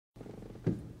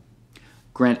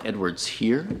Grant Edwards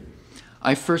here.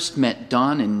 I first met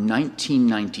Don in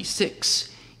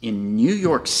 1996 in New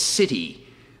York City,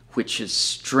 which is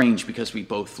strange because we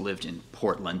both lived in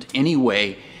Portland.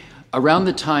 Anyway, around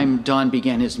the time Don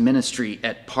began his ministry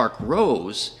at Park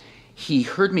Rose, he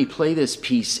heard me play this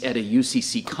piece at a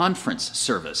UCC conference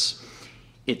service.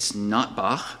 It's not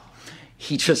Bach.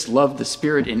 He just loved the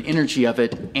spirit and energy of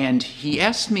it, and he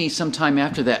asked me sometime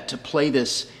after that to play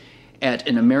this at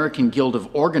an American Guild of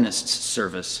Organists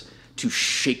service to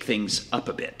shake things up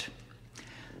a bit.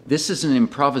 This is an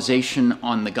improvisation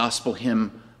on the gospel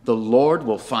hymn, "The Lord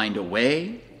Will Find a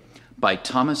Way," by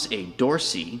Thomas A.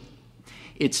 Dorsey.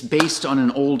 It's based on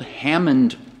an old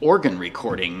Hammond organ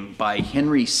recording by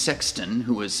Henry Sexton,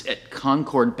 who was at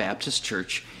Concord Baptist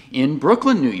Church in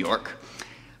Brooklyn, New York,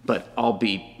 but I'll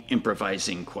be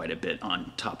improvising quite a bit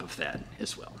on top of that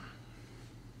as well.